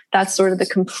that's sort of the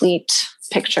complete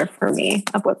picture for me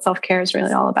of what self-care is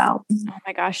really all about. Oh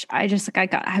my gosh. I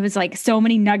was like so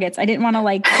many nuggets. I didn't want to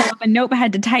like pull up a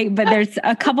notepad to type, but there's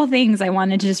a couple things I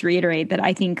wanted to just reiterate that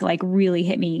I think like really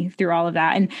hit me through all of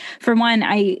that. And for one,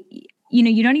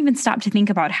 you don't even stop to think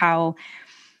about how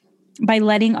by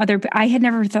letting I had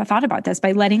never thought about this,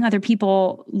 by letting other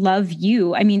people love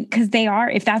you. I mean, because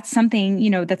if that's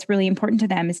something, that's really important to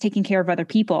them, is taking care of other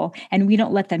people, and we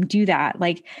don't let them do that.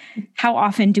 Like, how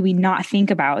often do we not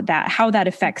think about that, how that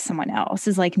affects someone else,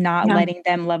 is like not letting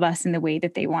them love us in the way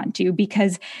that they want to,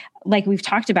 because like we've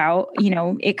talked about,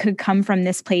 it could come from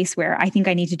this place where I think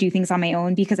I need to do things on my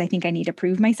own because I think I need to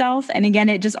prove myself. And again,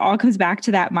 it just all comes back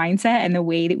to that mindset and the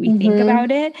way that we think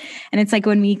about it. And it's like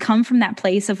when we come from that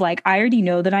place of like, I already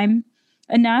know that I'm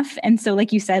enough. And so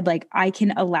like you said, like I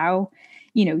can allow,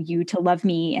 you to love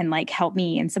me and like help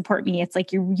me and support me. It's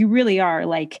like you really are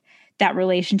like that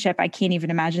relationship. I can't even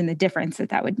imagine the difference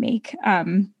that would make.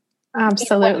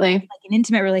 Absolutely. Like an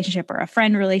intimate relationship or a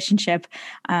friend relationship.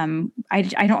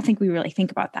 I don't think we really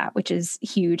think about that, which is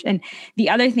huge. And the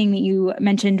other thing that you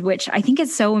mentioned, which I think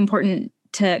is so important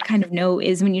to kind of know,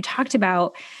 is when you talked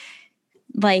about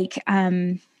like,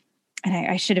 and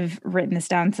I should have written this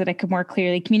down so that I could more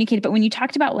clearly communicate it. But when you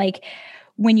talked about like,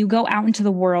 when you go out into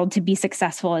the world to be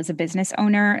successful as a business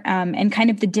owner, and kind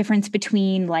of the difference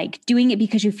between like doing it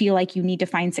because you feel like you need to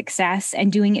find success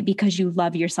and doing it because you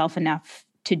love yourself enough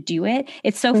to do it.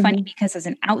 It's so funny because as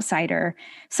an outsider,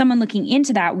 someone looking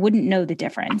into that wouldn't know the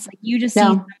difference. Like you just see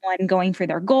someone going for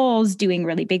their goals, doing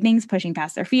really big things, pushing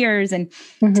past their fears. And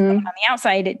on the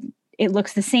outside, it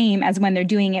looks the same as when they're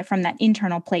doing it from that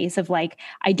internal place of like,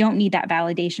 I don't need that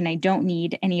validation. I don't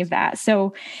need any of that.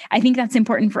 So I think that's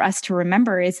important for us to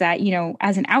remember, is that,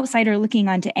 as an outsider looking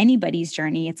onto anybody's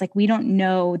journey, it's like, we don't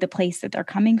know the place that they're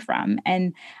coming from.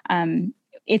 And,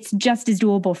 it's just as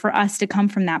doable for us to come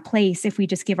from that place if we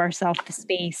just give ourselves the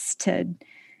space to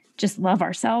just love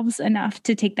ourselves enough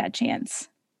to take that chance.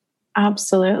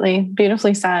 Absolutely.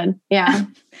 Beautifully said. Yeah.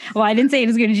 Well, I didn't say it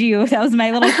as good as you. That was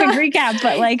my little quick recap,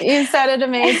 but like you said it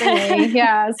amazingly.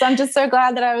 Yeah. So I'm just so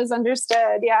glad that I was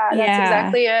understood. Yeah. That's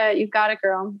exactly it. You've got it,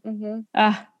 girl.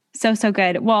 So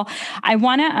good. Well, I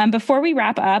want to, before we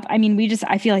wrap up, I mean,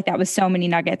 I feel like that was so many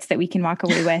nuggets that we can walk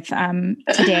away with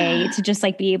today to just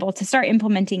like be able to start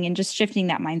implementing and just shifting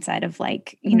that mindset of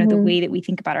like, the way that we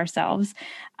think about ourselves.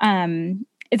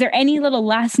 Is there any little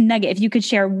last nugget, if you could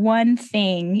share one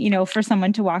thing, for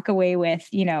someone to walk away with,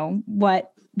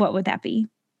 what would that be?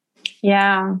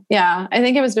 Yeah. I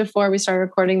think it was before we started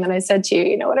recording that I said to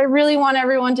you, what I really want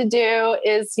everyone to do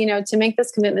is, to make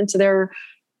this commitment to their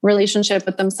relationship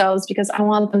with themselves, because I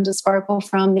want them to sparkle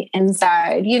from the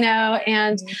inside,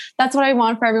 and that's what I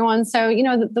want for everyone. So,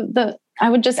 I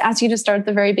would just ask you to start at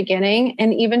the very beginning.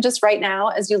 And even just right now,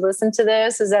 as you listen to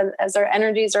this, as our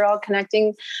energies are all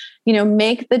connecting,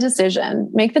 make the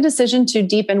decision to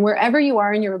deepen wherever you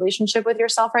are in your relationship with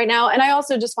yourself right now. And I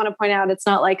also just want to point out, it's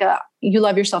not like you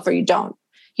love yourself or you don't.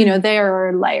 There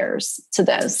are layers to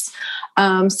this.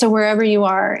 So wherever you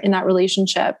are in that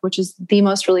relationship, which is the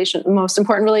most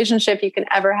important relationship you can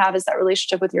ever have, is that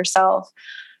relationship with yourself,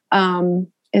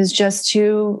 is just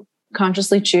to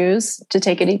consciously choose to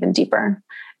take it even deeper.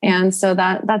 And so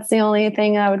that's the only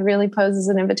thing I would really pose as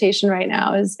an invitation right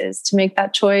now is to make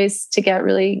that choice, to get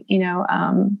really,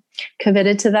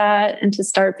 committed to that, and to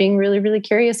start being really, really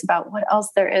curious about what else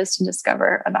there is to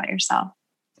discover about yourself.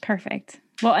 Perfect.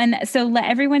 Well, and so let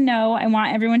everyone know, I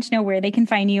want everyone to know where they can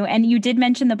find you. And you did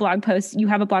mention the blog post. You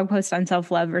have a blog post on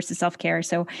self-love versus self-care.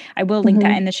 So I will link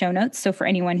that in the show notes. So for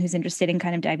anyone who's interested in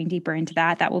kind of diving deeper into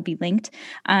that will be linked.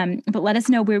 But let us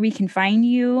know where we can find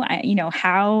you,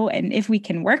 how, and if we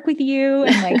can work with you,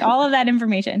 and like all of that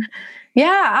information.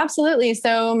 Yeah, absolutely.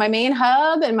 So my main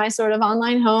hub and my sort of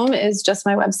online home is just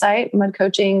my website,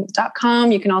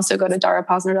 mudcoaching.com. You can also go to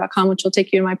daraposner.com, which will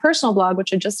take you to my personal blog,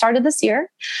 which I just started this year.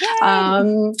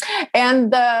 And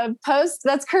the post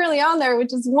that's currently on there,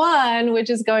 which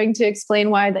is going to explain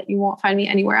why that you won't find me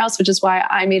anywhere else, which is why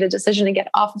I made a decision to get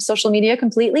off of social media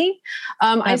completely.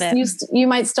 You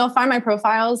might still find my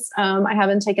profiles. I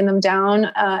haven't taken them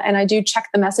down. And I do check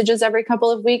the messages every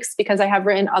couple of weeks, because I have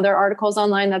written other articles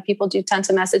online that people do tend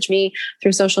to message me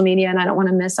through social media, and I don't want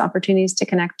to miss opportunities to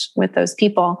connect with those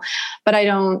people. But I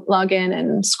don't log in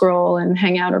and scroll and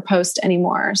hang out or post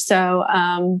anymore. So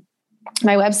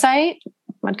my website,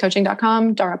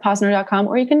 mudcoaching.com, daraposner.com,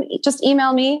 or you can just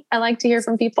email me. I like to hear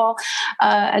from people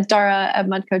at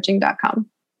dara@mudcoaching.com.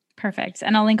 Perfect.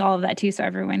 And I'll link all of that too, so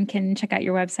everyone can check out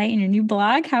your website and your new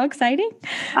blog. How exciting.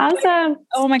 Awesome.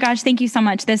 Oh my gosh. Thank you so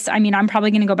much. I'm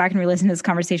probably going to go back and re-listen to this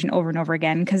conversation over and over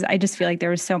again, because I just feel like there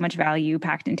was so much value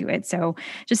packed into it. So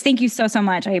just thank you so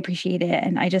much. I appreciate it.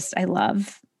 And I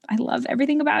love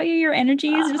everything about you. Your energy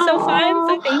is just so fun.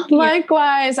 So thank you.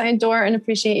 Likewise. I adore and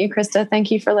appreciate you, Krista.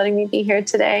 Thank you for letting me be here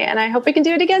today. And I hope we can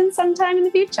do it again sometime in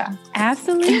the future.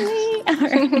 Absolutely. All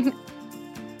right.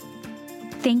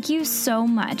 Thank you so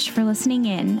much for listening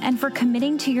in and for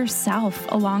committing to yourself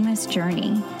along this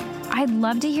journey. I'd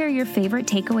love to hear your favorite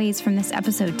takeaways from this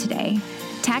episode today.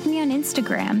 Tag me on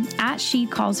Instagram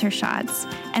 @SheCallsHerShots,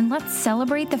 and let's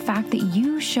celebrate the fact that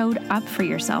you showed up for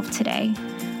yourself today.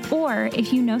 Or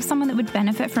if you know someone that would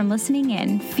benefit from listening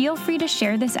in, feel free to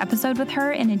share this episode with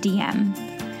her in a DM.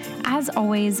 As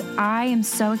always, I am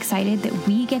so excited that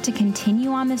we get to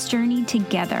continue on this journey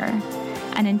together.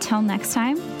 And until next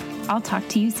time, I'll talk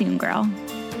to you soon, girl.